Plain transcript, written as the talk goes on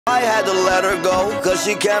I had to let her go, cause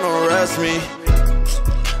she can't arrest me.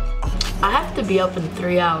 I have to be up in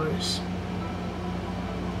 3 hours.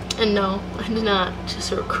 And no, I did not just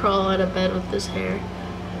sort of crawl out of bed with this hair.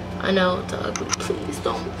 I know it's ugly, please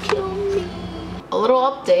don't kill me. A little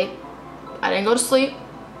update, I didn't go to sleep.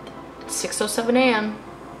 It's 6:07 a.m.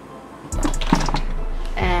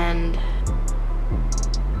 And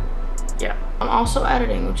yeah, I'm also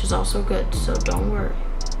editing, which is also good, so don't worry.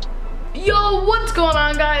 Yo, what's going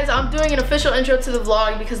on, guys? I'm doing an official intro to the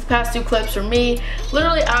vlog because the past 2 clips are me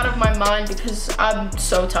literally out of my mind because I'm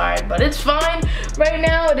so tired, but it's fine. Right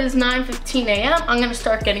now it is 9:15 a.m. I'm gonna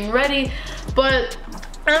start getting ready, but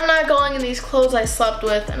I'm not going in these clothes I slept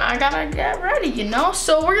with and I gotta get ready, you know?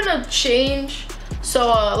 So we're gonna change,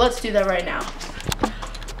 so let's do that right now.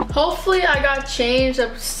 Hopefully I got changed.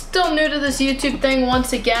 I'm still new to this YouTube thing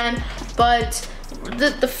once again, but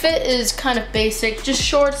the fit is kind of basic, just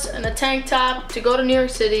shorts and a tank top to go to New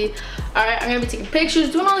York City. All right, I'm gonna be taking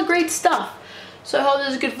pictures, doing all the great stuff. So I hope this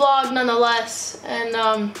is a good vlog nonetheless. And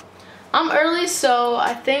I'm early, so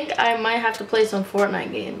I think I might have to play some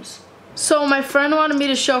Fortnite games. So my friend wanted me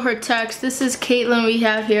to show her text. This is Caitlin we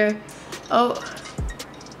have here. Oh.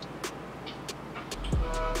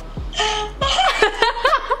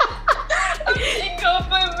 I'm taking off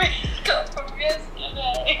my makeup from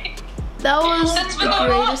yesterday. That was the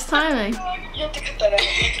greatest timing. You have to get that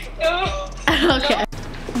out. Okay.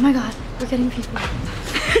 Oh my god, we're getting people.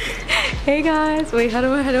 Hey guys, wait, how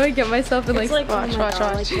do I get myself in like watch.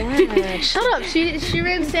 Like shut up, she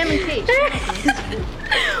ran Sam and Kate.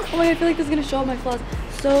 Oh my god, I feel like this is gonna show all my flaws.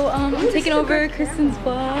 So I'm taking over Kristen's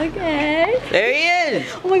vlog. Hey. There he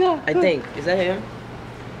is! Oh my god. I think. Is that him?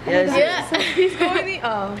 Yeah. Yeah. So he's going the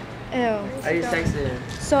Ew. I just texted him.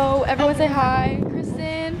 So everyone say hi.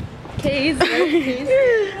 Kristen, KayZ.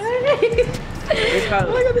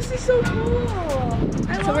 Oh my god, this is so cool.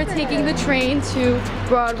 So we're taking the train to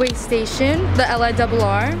Broadway Station, the LIRR.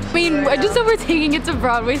 I mean, I just said we're taking it to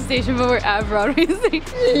Broadway Station, but we're at Broadway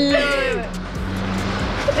Station.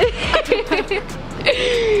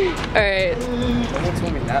 Alright.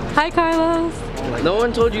 Hi, Carlos. No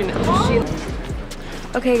one told you.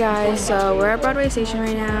 Okay, guys, so we're at Broadway Station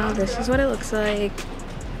right now. This is what it looks like.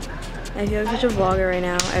 I feel like such a vlogger right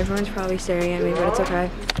now. Everyone's probably staring at me, but it's okay.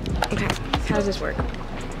 Okay, how does this work?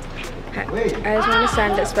 Okay. I just want to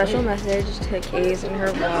send a special message to KayZ and her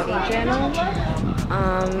vlogging channel.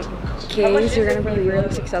 KayZ, you're gonna be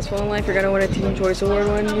really successful in life. You're gonna win a Teen Choice Award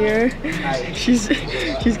one year. She's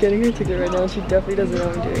getting her ticket right now. She definitely doesn't know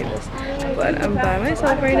I'm doing this. But I'm by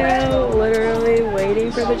myself right now, literally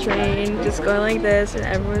waiting for the train, just going like this, and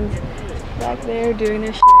everyone's back there doing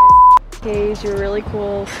their shit. KayZ, you're really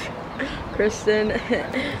cool. Kristen, I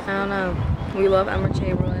don't know. We love Emma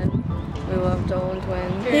Chamberlain. We love Dolan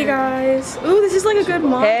Twins. Hey guys. Ooh, this is like a good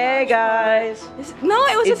montage. Hey guys. No,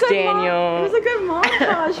 it was It's a good Daniel. It was a good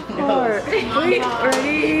montage part. Wait,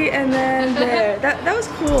 ready? And then there. That was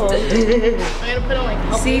cool. I'm gonna put on like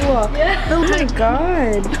See walk. Yeah. Oh my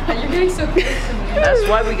god. You're getting so close to me. That's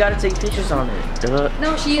why we gotta take pictures on it. Duh.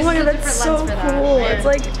 No, she uses a different lens for that. Cool. Yeah. It's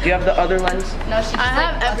like. Do you have the other lens? No, she just I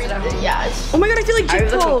have everything. Yeah. Oh my god, I feel like I have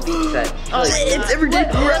the J-Cole. complete set. Oh, It's everyday.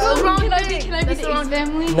 That's the wrong Can I thing. be the Ace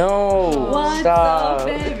family? No. What's Stop. up,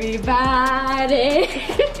 everybody?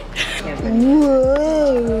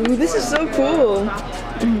 Whoa, this is so cool.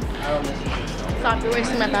 Stop, you're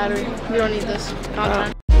wasting my battery. You don't need this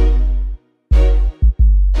content.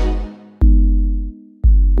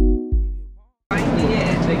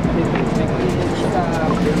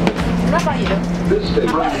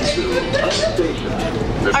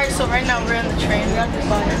 Alright, so right now we're in the train. We got this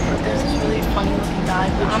guy. There's this really funny looking guy.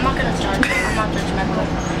 I'm not gonna judge him. I'm not judgmental.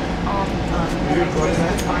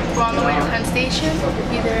 We're on the way to Penn Station. We'll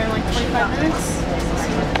be there in like 25 minutes.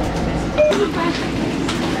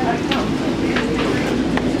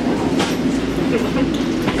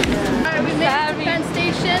 Alright, we made it to Penn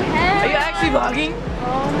Station. Are you actually vlogging?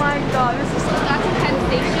 Oh my god, this is so got to Penn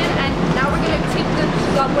Station and now we're gonna take the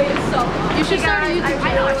subway to Soho. You should start a YouTube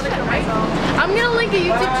channel. I'm gonna link a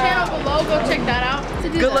YouTube channel below. Go check that out.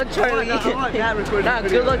 Good luck, Charlie. Nah,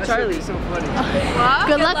 good luck, Charlie. What?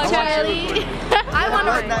 Good luck, Charlie. I want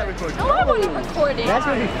to record. No, I want to record it. That's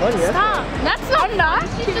gonna be funny. Stop. That's not not.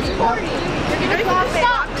 She's just recording. You're gonna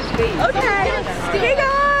stop. Okay. Hey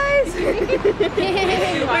guys.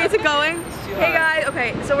 Wait, is it going? Hey guys.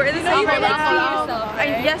 Okay, so we're in the city right now.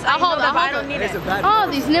 Yes, I'll hold it. I don't need it. Oh,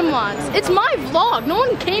 these Nimlods. It's my vlog. No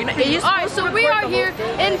one came for you. Alright, so we are here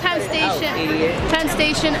in Penn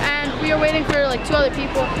Station, and we are waiting for like 2 other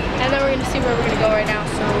people, and then we're gonna see where we're gonna go right now.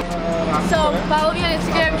 So follow me on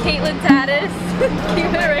Instagram, Caitlin Tatis.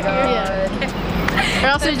 Keep it right here. Yeah. Or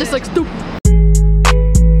else it just looks stupid.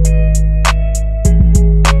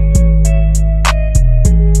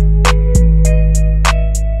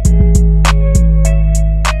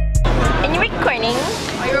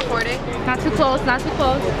 Not too close, not too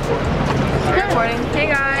close. Recording. Hey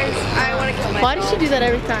guys, I want to kill myself. Why does she do that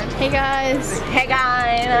every time? Hey guys. Hey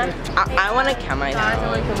guys. I want to kill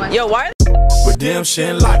myself. Yo, why?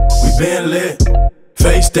 Redemption like we been lit.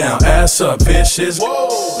 Face down, ass up, vicious.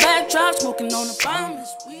 Whoa. Backdrop smoking on the bomb.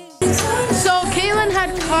 So Kaylin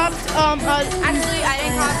had copped, Actually, I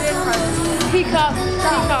didn't cop it. he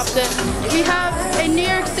copped it. We have a New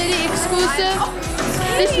York City exclusive.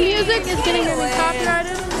 This music is getting really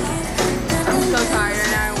copyrighted. I'm so tired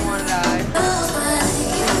and I want to die.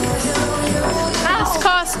 This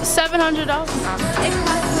costs $700. It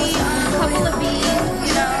cost me a couple of beans,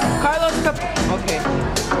 you know. Carlos, okay.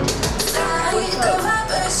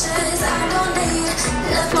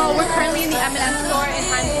 So we're currently in the M&M store in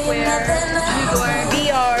Times Square, New York.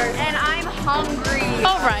 VR. And I'm hungry.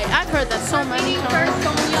 Alright, I've heard that so many Waiting for times.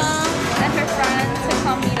 Sonia and her friends to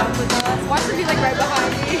come meet up with us. Watch her be like right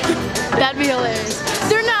behind me. That'd be hilarious.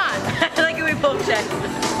 They're not! I like it, we both checked.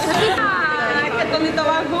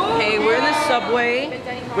 Hey, we're in the subway. Where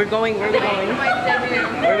are we going? Where are we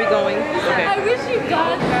going? Okay. I wish you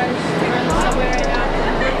got guys. We're in the subway right now.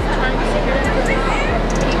 Trying to secret it.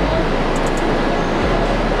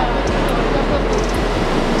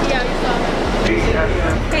 Yeah, you saw that.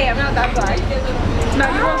 Hey, I'm not that bad. No,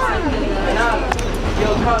 you won't see me. Yo,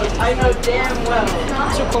 Carlos, I know damn well.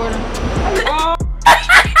 It's recording.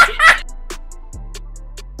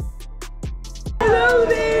 Hello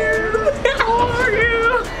there. How are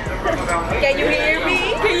you? Can you hear me?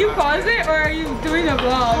 Can you pause it or are you doing a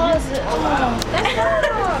vlog? Pause it.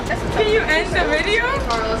 Can you end the video?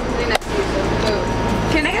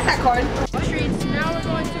 Can I get that card? Streets. Now we're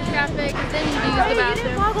going to a cafe because then you use the You didn't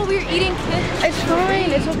bathroom. vlog while we were eating Kith. It's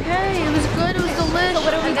fine. It's okay. It was good. It was delicious. So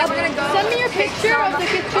what are we doing? We're gonna go. Send me your picture of the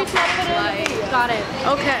Kith treats. I'll put it in the video. Got it.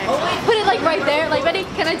 Okay. Put it like right there. Like ready?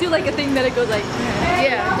 Can I do like a thing that it goes like?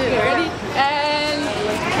 Yeah, dude. Ready? And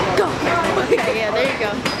go. Okay, yeah, there you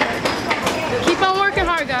go. Keep on working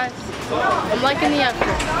hard, guys. I'm liking the effort.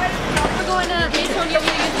 We're going to make Sonia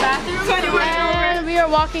use the bathroom. And we are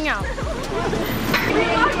walking out.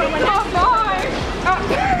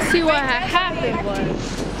 See what happened was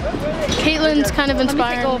Caitlin's kind of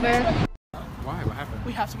inspired. Let me take over. Why? What happened?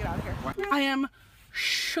 We have to get out of here. I am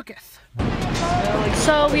shooketh.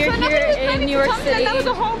 So we are here in New York City, That was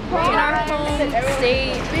a whole bar. in our home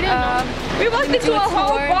state. We walked into a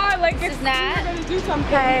whole tour. bar like This it's is Nat.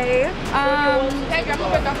 Hey.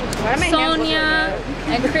 Sonia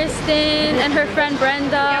and Kristen and her friend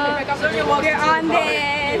Brenda. We're on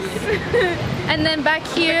this. And then back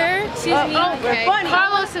here, excuse me,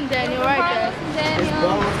 Carlos and Daniel right there.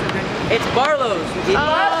 It's Barlow's.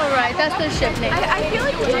 Oh, right, that's their ship name. I feel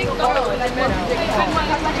like we're doing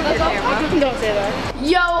Don't say that.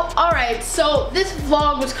 Yo, alright, so this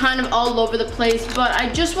vlog was kind of all over the place, but I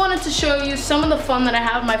just wanted to show you some of the fun that I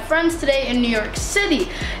have with my friends today in New York City.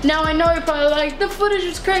 Now, I know you're probably like, the footage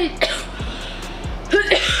was crazy.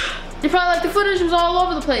 You're probably like, the footage was all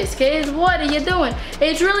over the place, KayZ. What are you doing?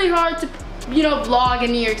 It's really hard to, you know, vlog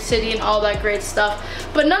in New York City and all that great stuff.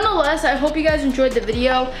 But nonetheless, I hope you guys enjoyed the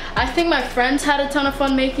video. I think my friends had a ton of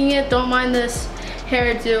fun making it. Don't mind this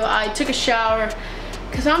hairdo. I took a shower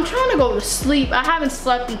because I'm trying to go to sleep. I haven't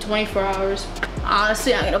slept in 24 hours.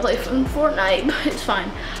 Honestly, I'm gonna play Fortnite, but it's fine.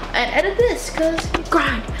 And edit this because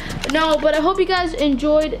grind. No, but I hope you guys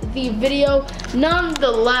enjoyed the video.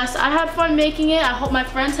 Nonetheless, I had fun making it. I hope my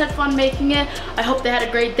friends had fun making it. I hope they had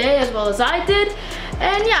a great day as well as I did.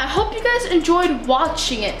 And yeah, I hope you guys enjoyed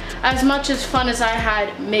watching it as much as fun as I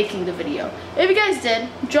had making the video. If you guys did,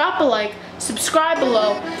 drop a like, subscribe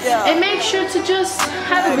below, and make sure to just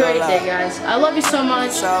have a great day, guys. I love you so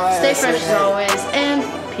much. Stay fresh as always, and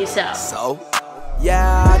peace out. So,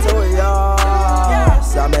 yeah, I told y'all,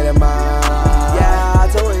 I made it mine.